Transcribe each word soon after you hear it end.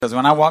Because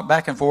when I walk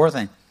back and forth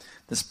and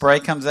the spray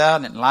comes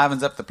out and it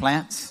livens up the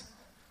plants.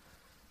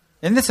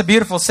 Isn't this a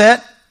beautiful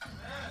set?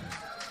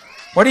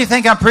 What do you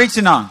think I'm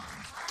preaching on?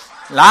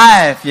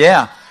 Life,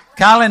 yeah.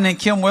 Colin and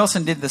Kim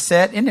Wilson did the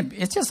set.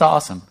 It's just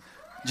awesome.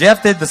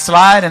 Jeff did the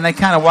slide and they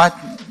kind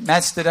of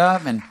matched it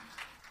up.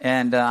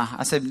 And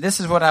I said, this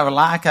is what I would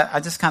like. I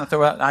just kind of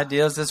throw out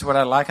ideas. This is what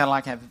I like. I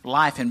like to have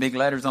life in big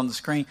letters on the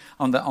screen,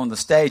 on the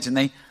stage. And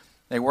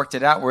they worked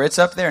it out where it's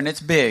up there and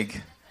it's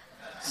big.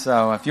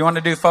 So if you want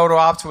to do photo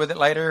ops with it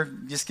later,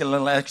 just get a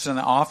little extra in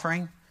the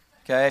offering.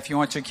 Okay, if you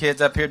want your kids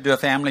up here to do a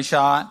family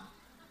shot.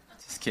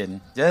 Just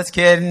kidding. Just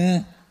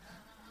kidding.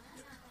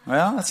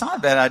 Well, that's not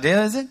a bad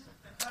idea, is it?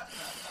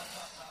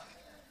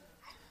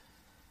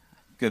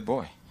 Good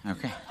boy.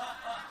 Okay.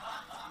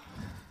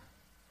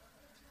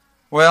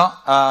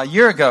 Well, a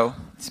year ago,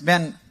 it's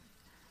been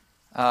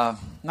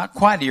not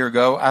quite a year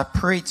ago, I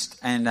preached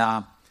and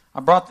I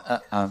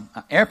brought an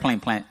airplane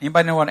plant.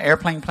 Anybody know what an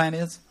airplane plant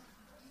is?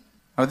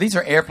 Oh, these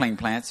are airplane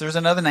plants. There's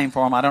another name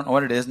for them. I don't know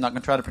what it is. I'm not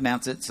going to try to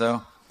pronounce it.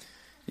 So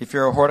if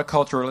you're a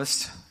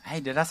horticulturalist, hey,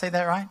 did I say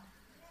that right?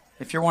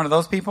 If you're one of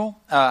those people,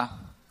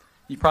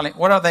 you probably,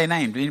 what are they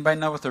named? Do anybody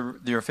know what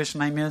their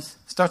official name is?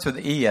 Starts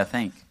with E, I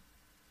think.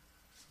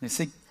 You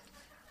see,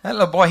 that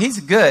little boy, he's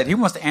good. He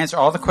wants to answer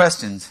all the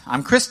questions.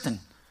 I'm Kristen.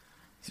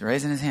 He's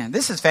raising his hand.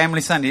 This is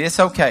Family Sunday.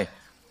 It's okay.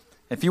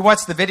 If you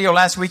watched the video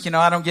last week, you know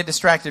I don't get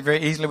distracted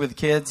very easily with the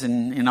kids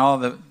and all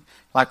the,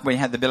 like we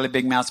had the Billy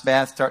Big Mouse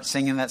Bath, start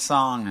singing that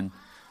song and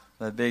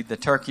the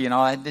turkey and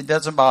all that. It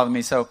doesn't bother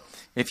me. So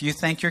if you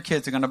think your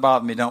kids are going to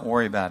bother me, don't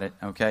worry about it,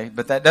 okay?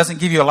 But that doesn't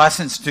give you a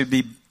license to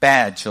be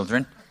bad,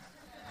 children.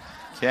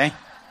 Okay?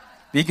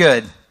 Be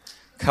good.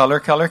 Color,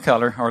 color,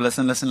 color. Or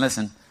listen, listen,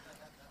 listen.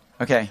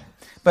 Okay.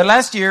 But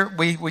last year,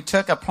 we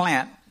took a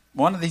plant,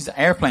 one of these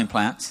airplane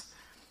plants,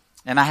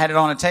 and I had it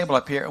on a table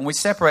up here, and we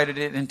separated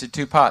it into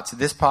two pots,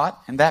 this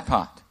pot and that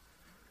pot.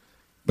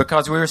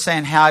 Because we were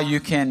saying how you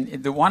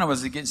can, the one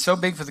was getting so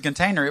big for the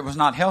container, it was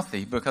not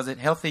healthy. Because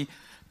it's healthy,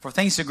 for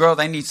things to grow,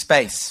 they need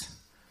space.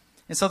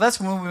 And so that's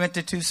when we went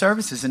to 2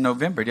 services in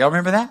November. Do y'all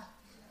remember that?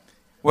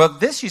 Well,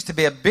 this used to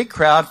be a big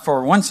crowd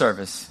for one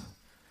service.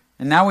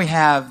 And now we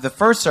have the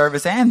first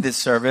service and this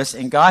service,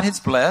 and God has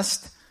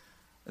blessed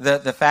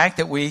the fact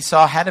that we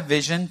had a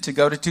vision to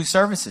go to 2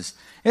 services.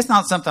 It's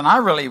not something I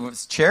really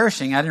was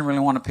cherishing. I didn't really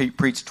want to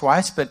preach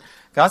twice, but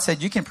God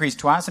said you can preach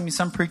twice. I mean,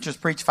 some preachers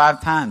preach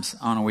 5 times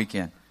on a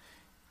weekend.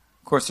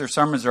 Of course, their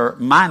sermons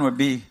mine would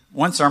be,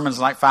 one sermon is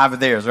like 5 of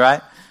theirs,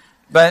 right?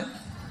 But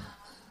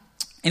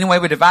anyway,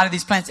 we divided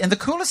these plants, and the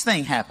coolest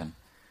thing happened.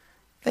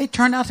 They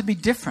turned out to be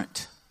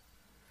different.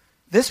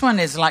 This one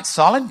is like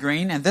solid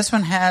green, and this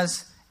one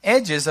has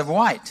edges of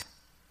white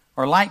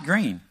or light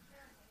green.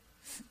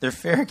 They're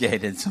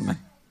variegated.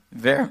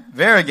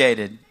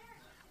 Variegated.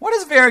 What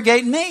does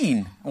variegate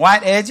mean?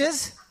 White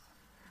edges?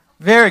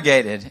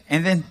 Variegated.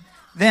 And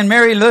then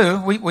Mary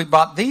Lou, we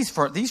bought these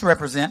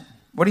represent,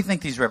 what do you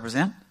think these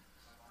represent?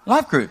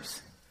 Life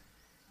groups.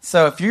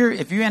 So if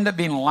you end up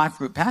being a life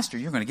group pastor,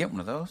 you're going to get one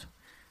of those.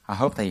 I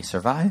hope they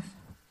survive.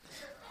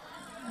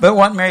 But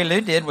what Mary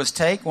Lou did was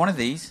take one of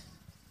these.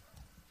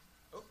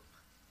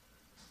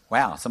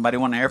 Wow, somebody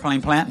want an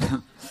airplane plant?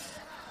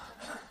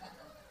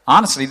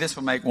 Honestly, this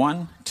will make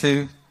 1,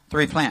 2,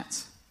 3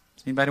 plants.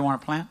 Does anybody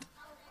want a plant?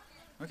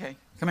 Okay,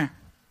 come here.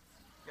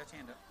 You got your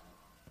hand up.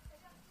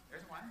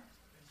 There's one.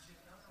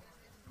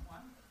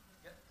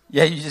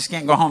 Yeah, you just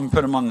can't go home and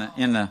put them on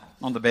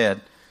the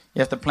bed. You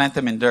have to plant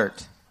them in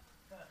dirt.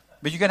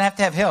 But you're going to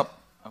have help.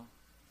 Oh,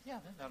 yeah,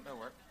 that'll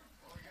work.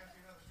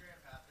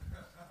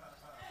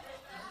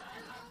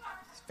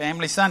 It's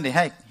Family Sunday.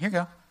 Hey, here you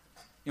go.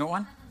 You want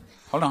one?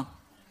 Hold on.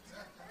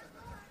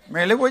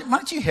 Mary Lou, why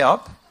don't you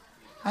help?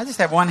 I just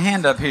have one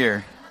hand up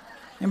here.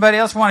 Anybody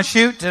else want to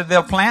shoot?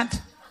 They'll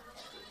plant.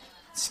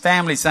 It's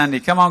Family Sunday.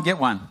 Come on, get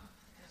one.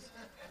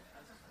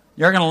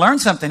 You're going to learn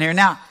something here.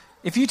 Now,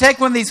 if you take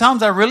one of these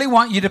homes, I really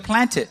want you to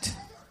plant it.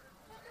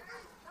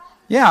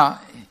 Yeah,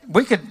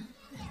 we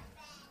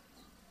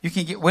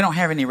don't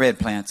have any red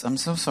plants. I'm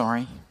so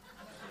sorry.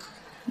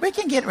 We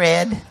can get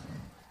red.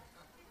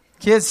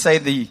 Kids say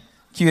the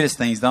cutest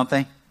things, don't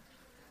they?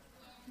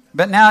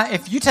 But now,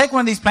 if you take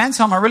one of these plants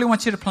home, I really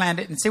want you to plant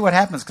it and see what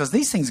happens, because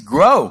these things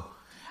grow.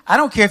 I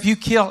don't care if you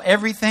kill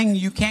everything.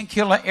 You can't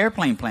kill an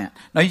airplane plant.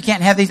 No, you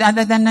can't have these.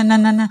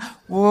 No.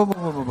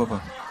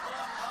 Whoa.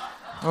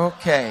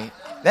 Okay.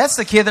 That's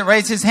the kid that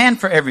raised his hand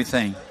for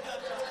everything.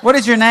 What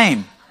is your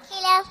name?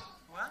 Caleb.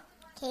 What?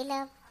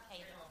 Caleb.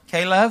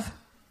 Caleb?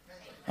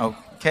 Oh,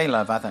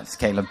 Caleb. I thought it's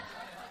Caleb.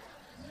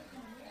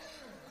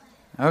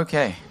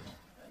 Okay.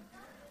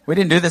 We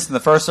didn't do this in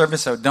the first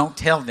service, so don't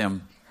tell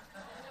them.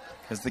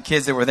 Because the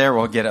kids that were there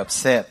will get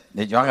upset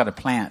that y'all got to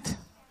plant.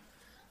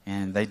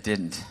 And they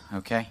didn't,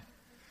 okay?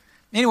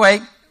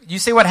 Anyway, you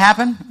see what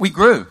happened? We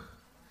grew.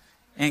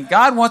 And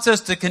God wants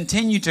us to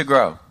continue to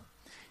grow.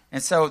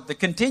 And so the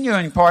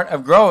continuing part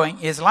of growing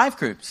is life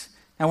groups.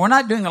 Now, we're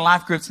not doing the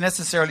life groups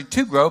necessarily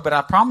to grow, but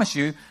I promise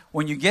you,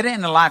 when you get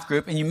in a life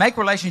group and you make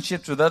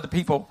relationships with other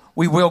people,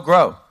 we will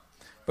grow.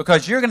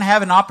 because you're going to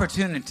have an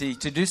opportunity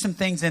to do some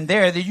things in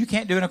there that you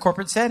can't do in a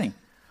corporate setting.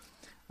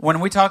 When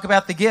we talk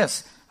about the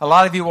gifts, a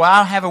lot of you, well,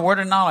 I have a word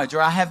of knowledge, or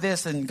I have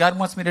this, and God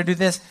wants me to do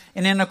this.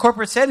 And in a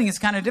corporate setting, it's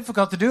kind of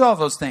difficult to do all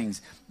those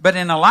things. But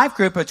in a life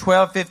group of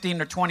 12,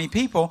 15, or 20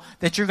 people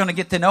that you're going to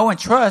get to know and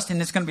trust,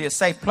 and it's going to be a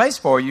safe place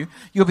for you,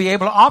 you'll be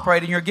able to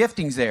operate in your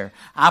giftings there.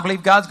 I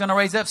believe God's going to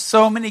raise up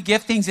so many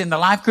giftings in the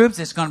life groups,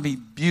 it's going to be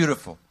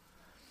beautiful.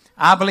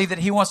 I believe that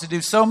He wants to do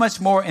so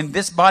much more in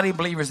this body of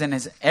believers than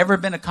has ever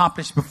been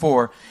accomplished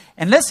before.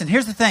 And listen,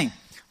 here's the thing.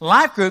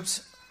 Life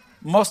groups,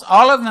 most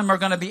all of them are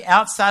going to be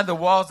outside the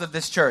walls of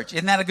this church.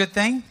 Isn't that a good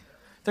thing?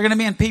 They're going to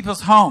be in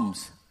people's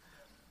homes.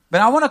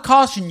 But I want to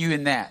caution you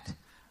in that.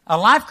 A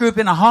life group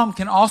in a home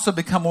can also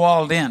become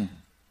walled in.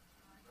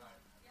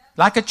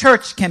 Like a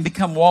church can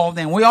become walled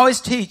in. We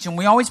always teach and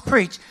we always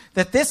preach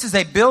that this is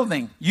a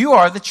building. You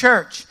are the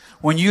church.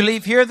 When you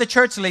leave here, the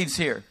church leaves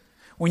here.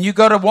 When you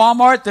go to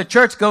Walmart, the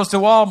church goes to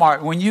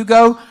Walmart. When you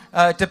go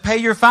to pay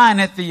your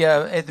fine at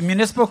the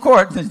municipal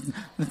court,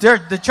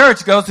 the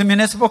church goes to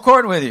municipal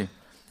court with you.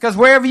 Because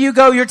wherever you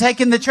go, you're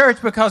taking the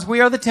church, because we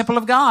are the temple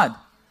of God.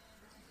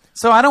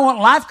 So I don't want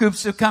life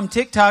groups to come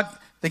TikTok,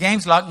 the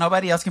game's locked,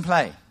 nobody else can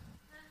play.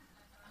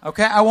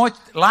 Okay? I want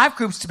life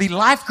groups to be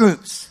life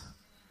groups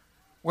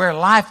where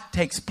life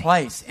takes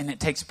place, and it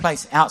takes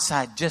place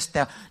outside,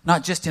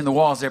 not just in the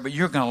walls there, but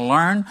you're going to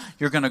learn,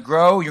 you're going to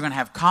grow, you're going to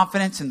have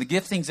confidence in the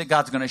giftings that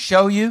God's going to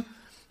show you.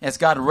 As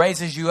God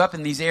raises you up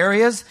in these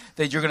areas,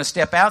 that you're going to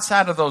step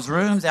outside of those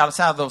rooms,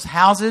 outside of those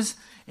houses,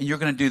 and you're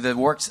going to do the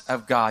works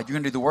of God. You're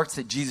going to do the works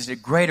that Jesus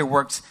did, greater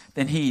works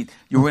than He.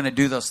 You're going to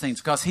do those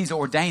things because He's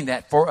ordained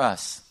that for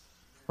us.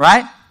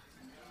 Right?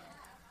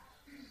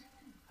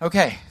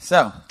 Okay,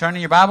 so turn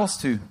in your Bibles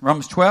to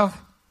Romans 12.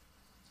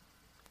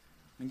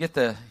 And get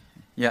the,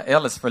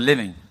 L is for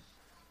living.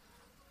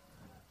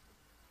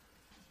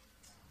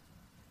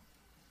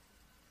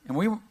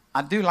 And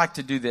I do like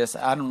to do this.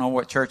 I don't know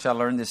what church I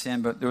learned this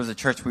in, but there was a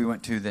church we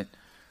went to that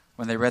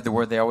when they read the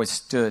Word, they always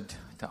stood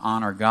to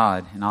honor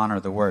God and honor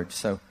the Word.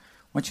 So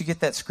once you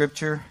get that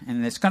scripture,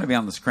 and it's going to be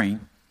on the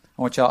screen,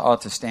 I want y'all all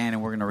to stand,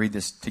 and we're going to read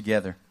this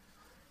together.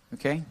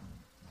 Okay?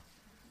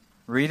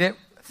 Read it.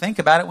 Think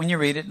about it when you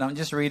read it. Don't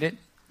just read it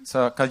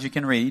because you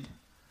can read.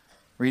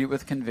 Read it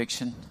with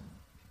conviction.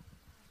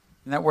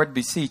 And that word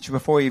beseech,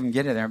 before we even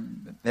get it there,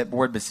 that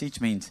word beseech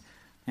means,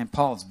 and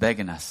Paul's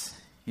begging us.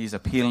 He's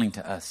appealing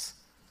to us.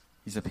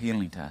 He's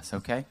appealing to us,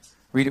 okay?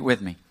 Read it with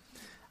me.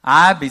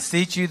 I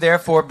beseech you,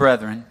 therefore,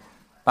 brethren,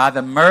 by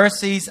the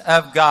mercies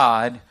of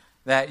God,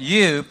 that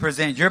you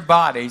present your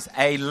bodies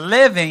a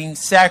living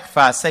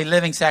sacrifice. Say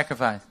living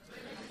sacrifice.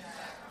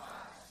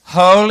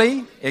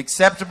 Holy,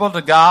 acceptable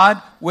to God,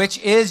 which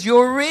is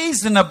your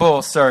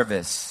reasonable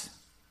service.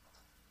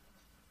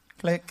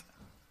 Click.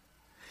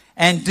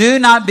 And do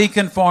not be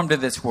conformed to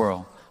this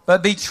world,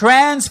 but be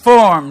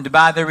transformed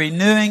by the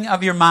renewing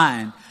of your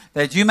mind,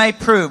 that you may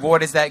prove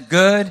what is that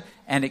good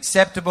and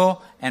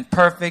acceptable and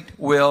perfect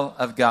will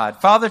of God.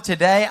 Father,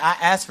 today I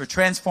ask for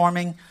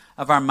transforming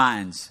of our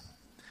minds.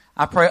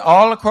 I pray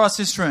all across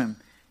this room,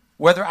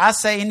 whether I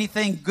say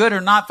anything good or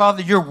not,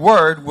 Father, your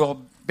word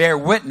will bear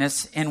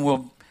witness and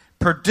will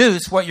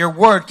produce what your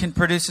word can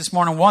produce this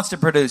morning, wants to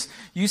produce.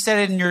 You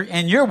said it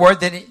in your word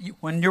that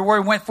when your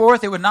word went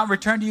forth, it would not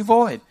return to you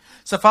void.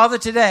 So, Father,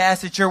 today I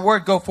ask that your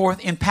word go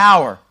forth in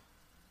power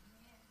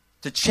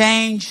to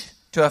change,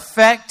 to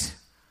affect,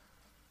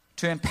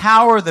 to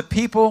empower the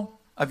people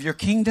of your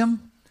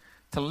kingdom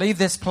to leave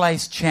this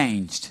place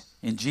changed.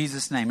 In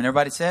Jesus' name. And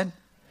everybody said?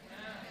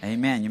 Amen.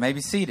 Amen. You may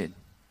be seated.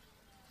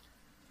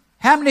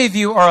 How many of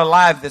you are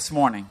alive this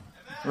morning?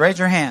 Raise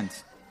your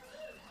hands.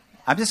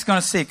 I'm just going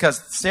to see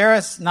because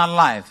Sarah's not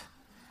alive.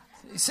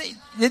 See,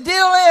 the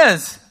deal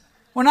is,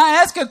 when I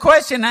ask a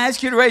question, I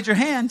ask you to raise your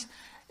hands.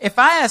 If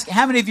I ask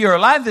how many of you are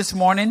alive this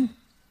morning,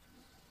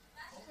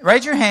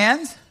 raise your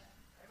hands.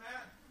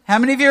 How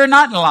many of you are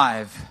not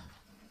alive?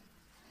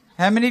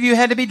 How many of you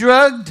had to be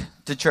drugged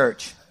to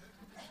church?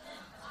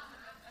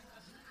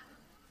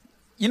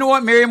 You know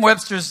what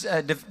Merriam-Webster's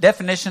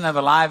definition of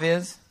alive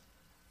is?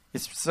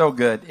 It's so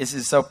good. This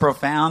is so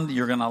profound.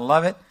 You're going to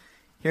love it.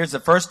 Here's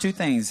the first two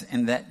things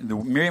in the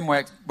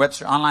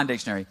Merriam-Webster Online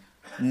Dictionary.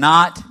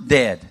 Not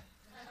dead.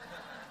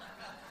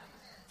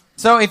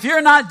 So if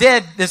you're not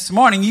dead this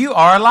morning, you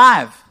are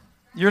alive.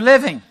 You're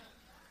living.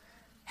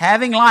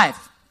 Having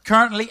life.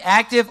 Currently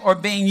active or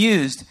being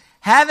used.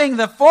 Having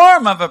the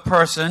form of a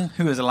person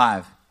who is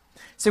alive.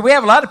 See, we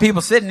have a lot of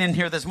people sitting in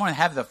here this morning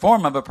have the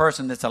form of a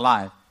person that's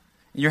alive.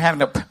 You're having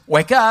to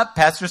wake up.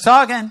 Pastor's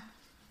talking.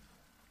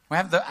 I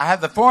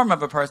have the form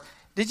of a person.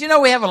 Did you know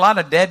we have a lot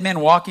of dead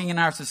men walking in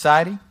our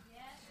society?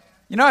 Yes.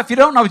 You know, if you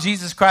don't know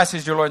Jesus Christ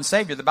as your Lord and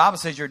Savior, the Bible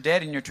says you're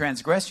dead in your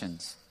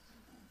transgressions.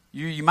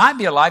 You might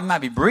be alive, you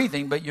might be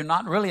breathing, but you're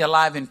not really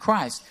alive in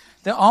Christ.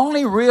 The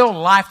only real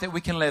life that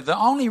we can live, the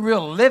only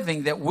real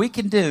living that we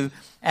can do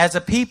as a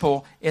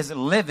people is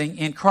living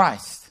in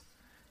Christ.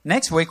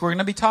 Next week, we're going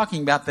to be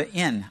talking about the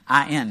I-N.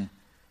 And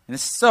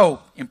it's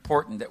so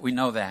important that we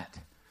know that.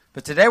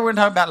 But today, we're going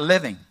to talk about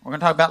living. We're going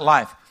to talk about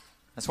life.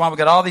 That's why we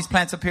got all these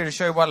plants up here to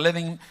show you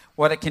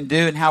what it can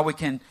do and how we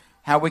can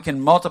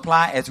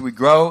multiply as we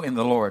grow in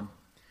the Lord.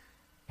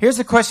 Here's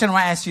a question I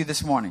want to ask you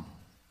this morning.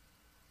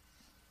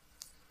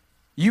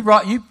 You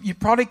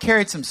probably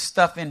carried some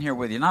stuff in here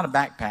with you, not a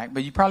backpack,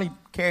 but you probably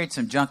carried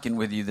some junk in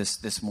with you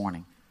this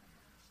morning.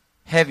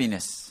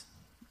 Heaviness,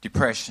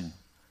 depression,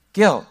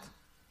 guilt,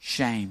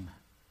 shame,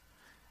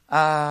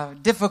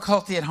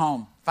 difficulty at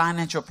home,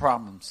 financial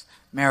problems,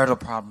 marital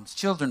problems,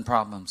 children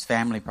problems,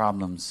 family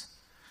problems.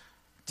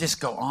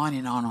 Just go on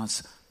and on.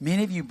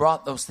 Many of you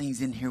brought those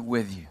things in here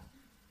with you.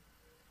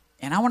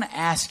 And I want to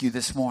ask you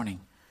this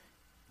morning,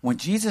 when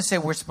Jesus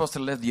said we're supposed to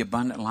live the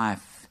abundant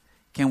life,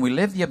 can we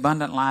live the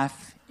abundant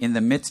life in the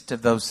midst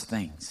of those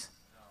things?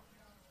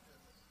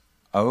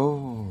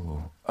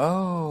 Oh,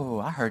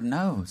 I heard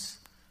no's.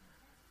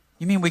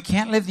 You mean we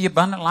can't live the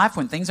abundant life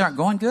when things aren't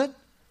going good?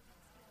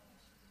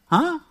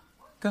 Huh?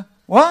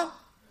 What?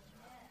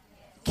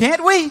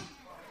 Can't we? All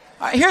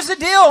right, here's the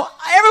deal.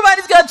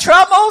 Everybody's got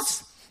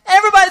troubles.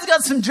 Everybody's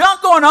got some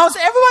junk going on.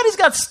 Everybody's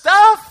got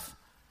stuff.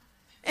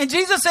 And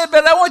Jesus said,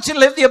 but I want you to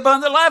live the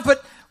abundant life.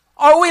 But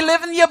are we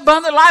living the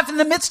abundant life in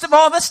the midst of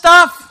all this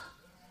stuff?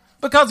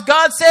 Because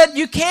God said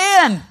you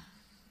can.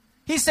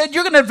 He said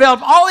you're going to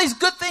develop all these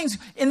good things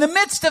in the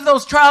midst of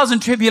those trials and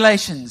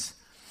tribulations.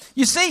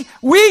 You see,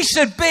 we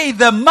should be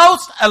the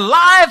most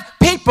alive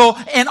people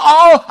in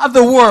all of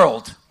the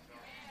world.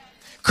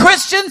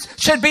 Christians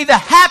should be the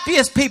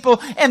happiest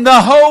people in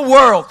the whole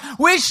world.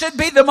 We should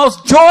be the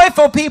most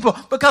joyful people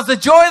because the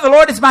joy of the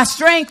Lord is my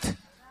strength.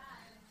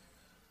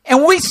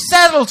 And we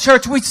settle,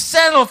 church, we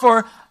settle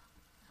for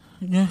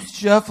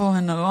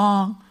shuffling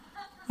along.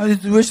 I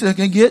just wish I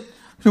could get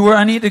to where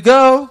I need to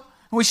go.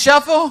 We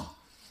shuffle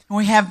and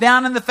we have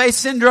down in the face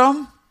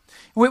syndrome.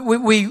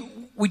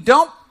 We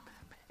don't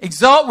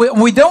exalt,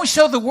 we don't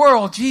show the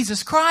world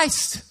Jesus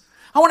Christ.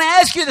 I want to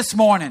ask you this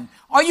morning,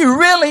 are you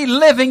really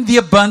living the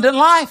abundant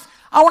life?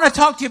 I want to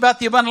talk to you about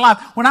the abundant life.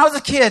 When I was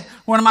a kid,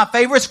 one of my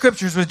favorite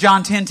scriptures was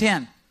John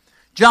 10:10.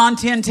 John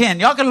 10:10.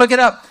 Y'all can look it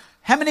up.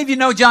 How many of you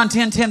know John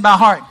 10:10 by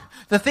heart?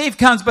 The thief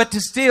comes but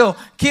to steal,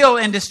 kill,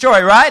 and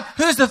destroy, right?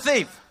 Who's the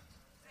thief?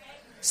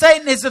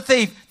 Satan is the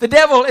thief. The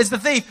devil is the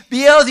thief.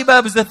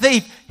 Beelzebub is the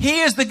thief.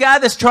 He is the guy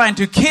that's trying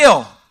to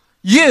kill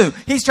you.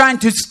 He's trying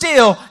to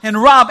steal and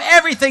rob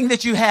everything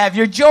that you have,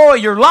 your joy,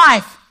 your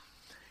life.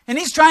 And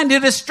he's trying to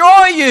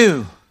destroy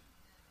you.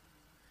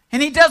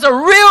 And he does a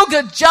real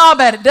good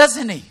job at it,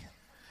 doesn't he?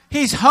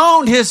 He's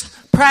honed his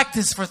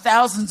practice for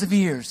thousands of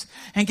years.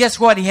 And guess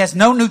what? He has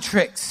no new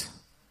tricks.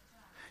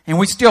 And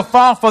we still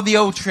fall for the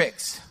old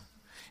tricks.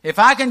 If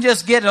I can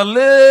just get a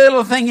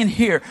little thing in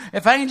here,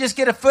 if I can just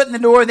get a foot in the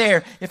door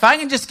there, if I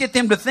can just get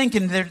them to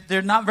thinking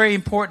they're not very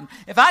important,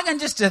 if I can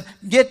just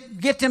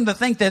get them to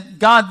think that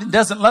God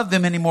doesn't love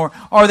them anymore,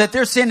 or that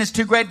their sin is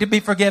too great to be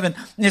forgiven,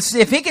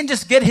 if he can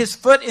just get his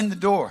foot in the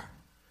door,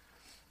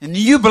 and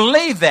you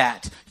believe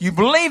that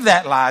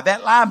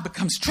lie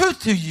becomes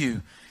truth to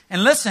you.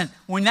 And listen,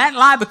 when that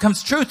lie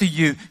becomes truth to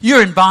you,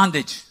 you're in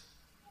bondage.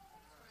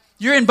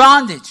 You're in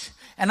bondage.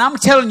 And I'm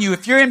telling you,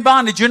 if you're in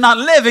bondage, you're not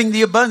living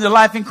the abundant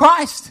life in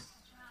Christ.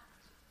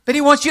 But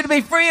he wants you to be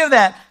free of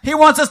that. He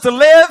wants us to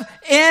live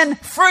in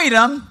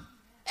freedom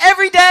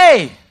every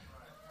day.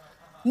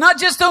 Not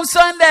just on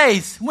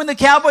Sundays when the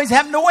Cowboys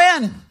happen to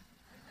win.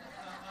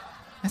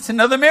 That's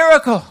another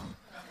miracle.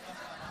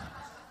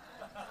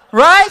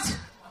 Right?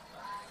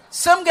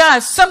 Some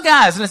guys,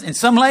 listen, and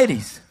some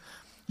ladies,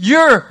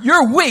 your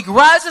week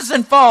rises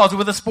and falls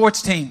with a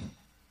sports team.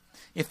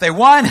 If they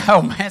won,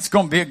 oh man, it's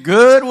going to be a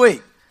good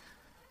week.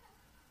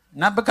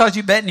 Not because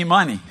you bet any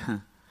money.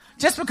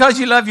 Just because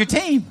you love your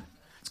team.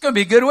 It's going to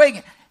be a good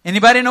week.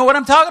 Anybody know what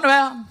I'm talking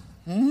about?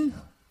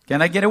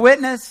 Can I get a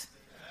witness?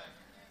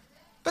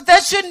 But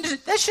that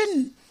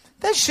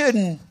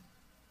shouldn't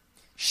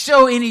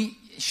show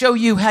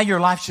you how your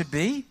life should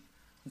be.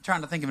 I'm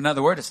trying to think of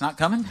another word. It's not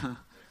coming.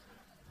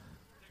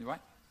 What?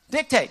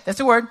 Dictate. That's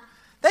a word.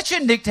 That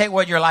shouldn't dictate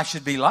what your life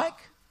should be like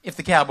if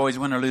the Cowboys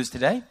win or lose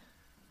today.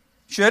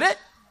 Should it?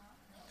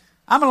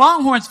 I'm a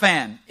Longhorns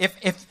fan.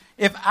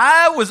 If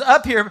I was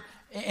up here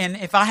and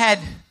if I had,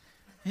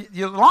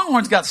 the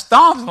Longhorns got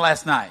stomped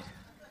last night.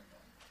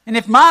 And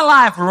if my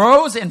life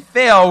rose and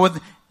fell with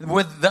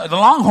the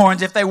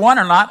Longhorns, if they won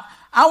or not,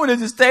 I would have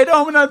just stayed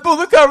home and I'd pull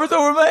the covers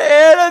over my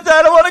head. I said,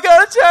 I don't want to go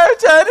to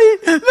church, honey.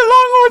 The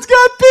Longhorns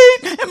got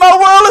beat and my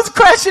world is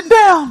crashing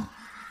down.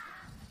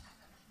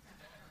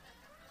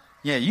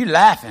 Yeah, you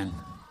laughing.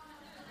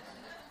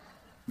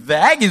 The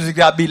Aggies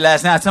got beat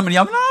last night. Some of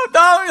y'all, no,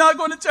 you're not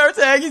going to church.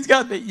 The Aggies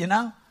got beat, you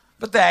know.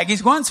 But the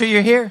Aggies won, so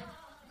you're here.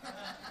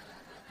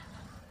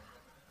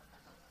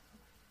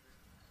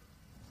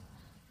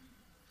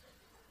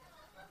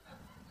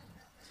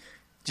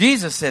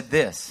 Jesus said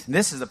this, and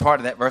this is the part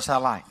of that verse I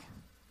like.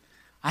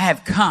 I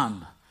have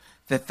come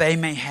that they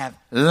may have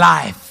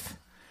life,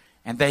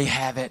 and they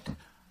have it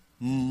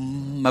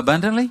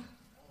abundantly.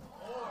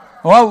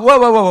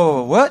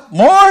 Whoa. What?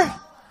 More?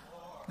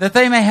 That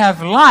they may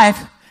have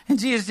life. And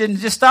Jesus didn't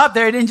just stop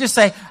there. He didn't just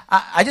say,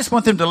 I just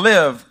want them to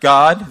live,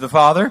 God, the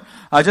Father.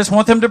 I just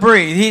want them to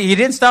breathe. He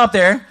didn't stop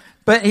there,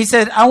 but he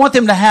said, I want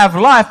them to have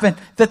life, and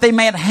that they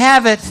may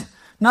have it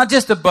not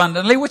just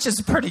abundantly, which is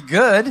pretty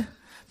good,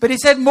 but he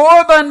said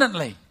more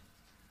abundantly.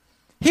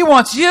 He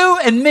wants you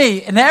and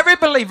me and every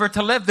believer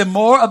to live the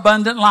more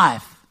abundant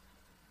life.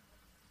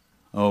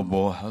 Oh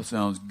boy, that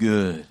sounds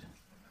good.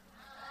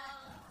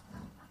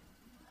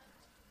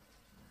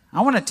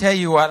 I want to tell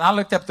you what, I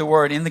looked up the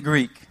word in the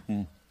Greek.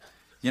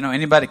 You know,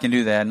 anybody can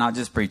do that, not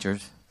just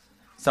preachers.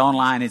 It's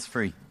online, it's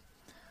free.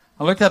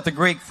 I looked up the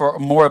Greek for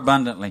more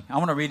abundantly. I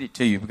want to read it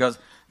to you because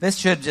this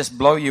should just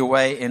blow you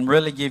away and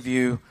really give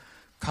you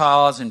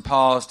cause and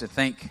pause to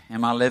think,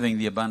 am I living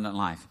the abundant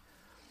life?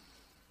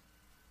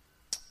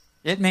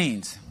 It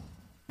means,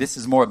 this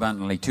is more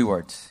abundantly, 2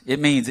 words. It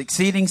means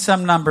exceeding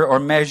some number or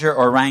measure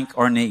or rank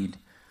or need.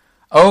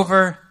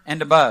 Over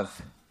and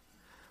above.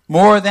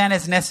 More than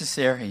is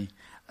necessary.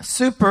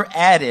 Super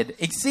added.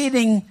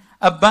 Exceeding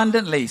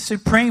abundantly,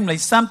 supremely,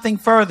 something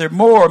further,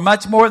 more,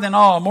 much more than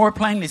all, more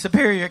plainly,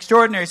 superior,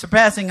 extraordinary,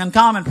 surpassing,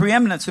 uncommon,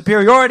 preeminent,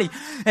 superiority,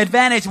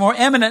 advantage, more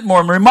eminent,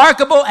 more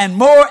remarkable, and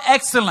more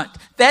excellent.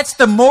 That's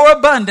the more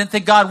abundant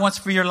that God wants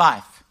for your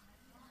life.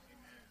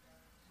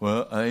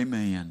 Well,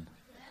 amen.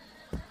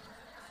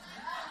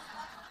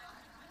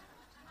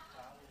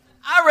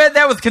 I read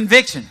that with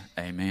conviction.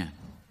 Amen.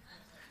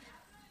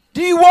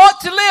 Do you want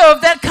to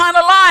live that kind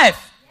of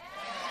life?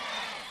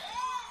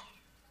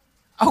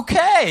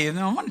 Okay, and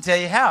I'm going to tell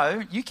you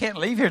how. You can't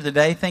leave here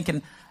today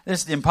thinking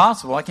this is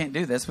impossible. I can't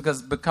do this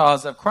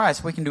because of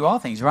Christ we can do all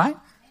things, right?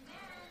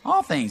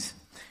 All things.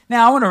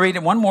 Now I want to read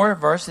one more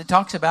verse. It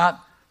talks about,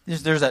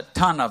 there's a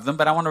ton of them,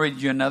 but I want to read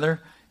you another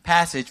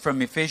passage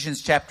from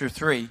Ephesians chapter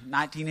 3,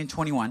 19 and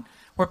 21,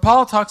 where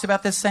Paul talks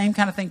about this same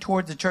kind of thing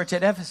towards the church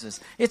at Ephesus.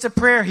 It's a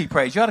prayer he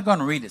prays. You ought to go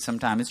and read it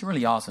sometime. It's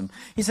really awesome.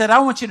 He said, I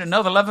want you to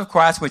know the love of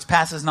Christ which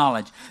passes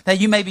knowledge, that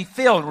you may be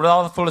filled with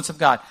all the fullness of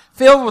God.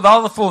 Filled with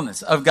all the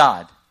fullness of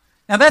God.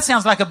 Now that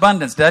sounds like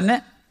abundance, doesn't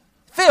it?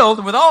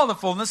 Filled with all the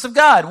fullness of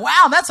God.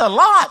 Wow, that's a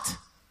lot.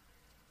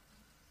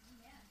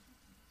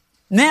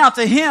 Now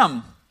to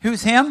him,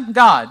 who's him?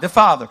 God, the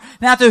Father.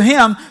 Now to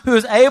him who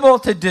is able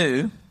to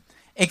do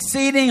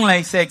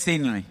exceedingly, say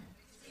exceedingly,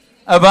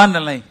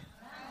 abundantly,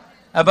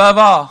 above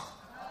all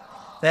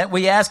that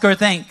we ask or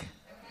think.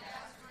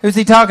 Who's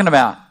he talking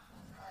about?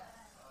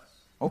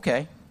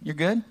 Okay, you're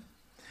good.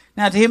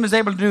 Now to him who is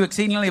able to do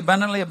exceedingly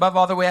abundantly above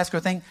all that we ask or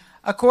think,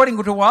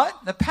 according to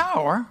what? The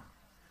power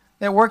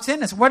that works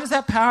in us. What is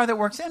that power that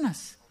works in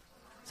us?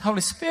 It's the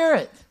Holy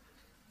Spirit.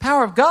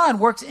 Power of God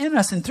works in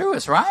us and through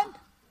us, right?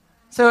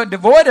 So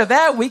devoid of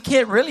that, we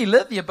can't really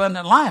live the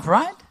abundant life,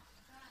 right?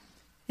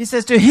 He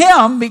says, to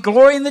him be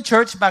glory in the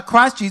church by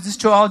Christ Jesus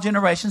to all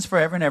generations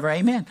forever and ever.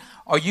 Amen.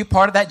 Are you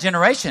part of that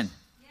generation?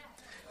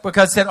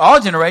 Because it said all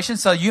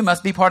generations, so you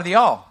must be part of the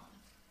all.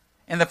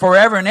 And the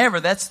forever and ever,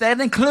 that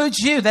includes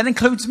you. That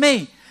includes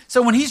me.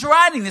 So when he's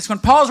writing this, when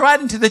Paul's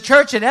writing to the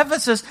church at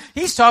Ephesus,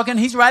 he's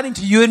writing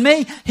to you and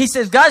me. He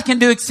says, God can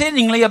do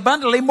exceedingly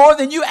abundantly more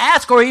than you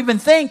ask or even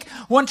think.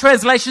 One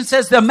translation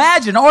says,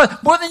 imagine, or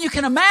more than you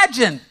can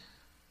imagine.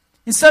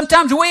 And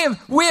sometimes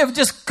we have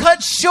just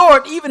cut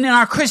short, even in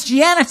our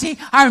Christianity,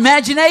 our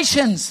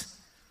imaginations.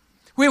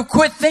 We've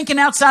quit thinking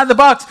outside the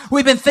box.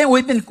 We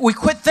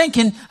quit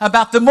thinking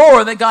about the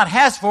more that God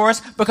has for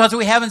us because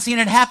we haven't seen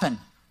it happen.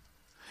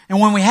 And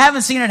when we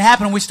haven't seen it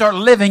happen, we start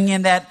living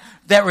in that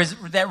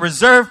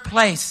reserved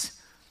place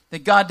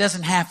that God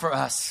doesn't have for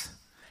us.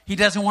 He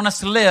doesn't want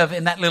us to live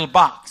in that little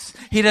box.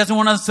 He doesn't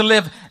want us to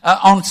live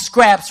on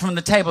scraps from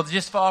the table, that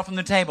just fall from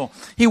the table.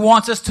 He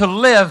wants us to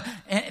live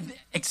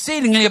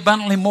exceedingly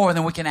abundantly more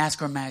than we can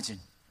ask or imagine.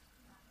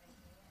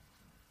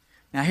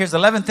 Now here's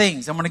 11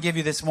 things I'm going to give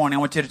you this morning. I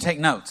want you to take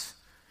notes.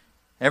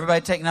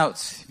 Everybody take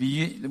notes.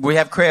 We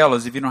have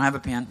Crayolas if you don't have a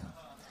pen.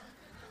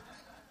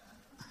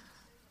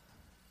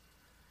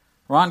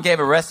 Ron gave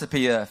a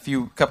recipe a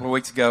couple of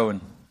weeks ago,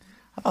 and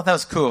I thought that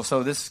was cool,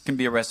 so this can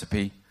be a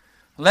recipe.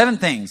 11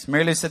 things.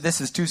 Mary Lou said this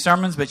is 2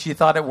 sermons, but she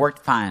thought it worked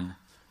fine.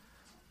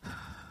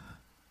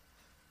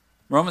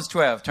 Romans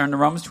 12. Turn to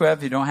Romans 12.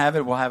 If you don't have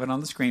it, we'll have it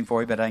on the screen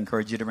for you, but I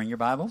encourage you to bring your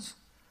Bibles.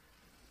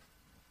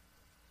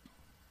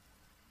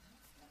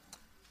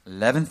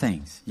 11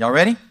 things. Y'all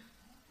ready?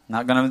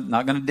 Not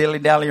gonna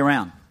dilly-dally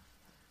around.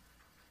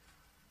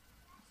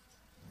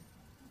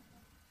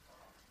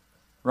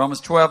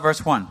 Romans 12,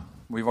 verse 1.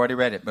 We've already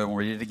read it, but we'll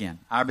read it again.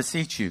 I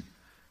beseech you,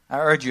 I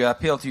urge you, I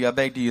appeal to you, I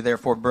beg to you,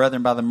 therefore,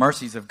 brethren, by the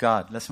mercies of God. Let's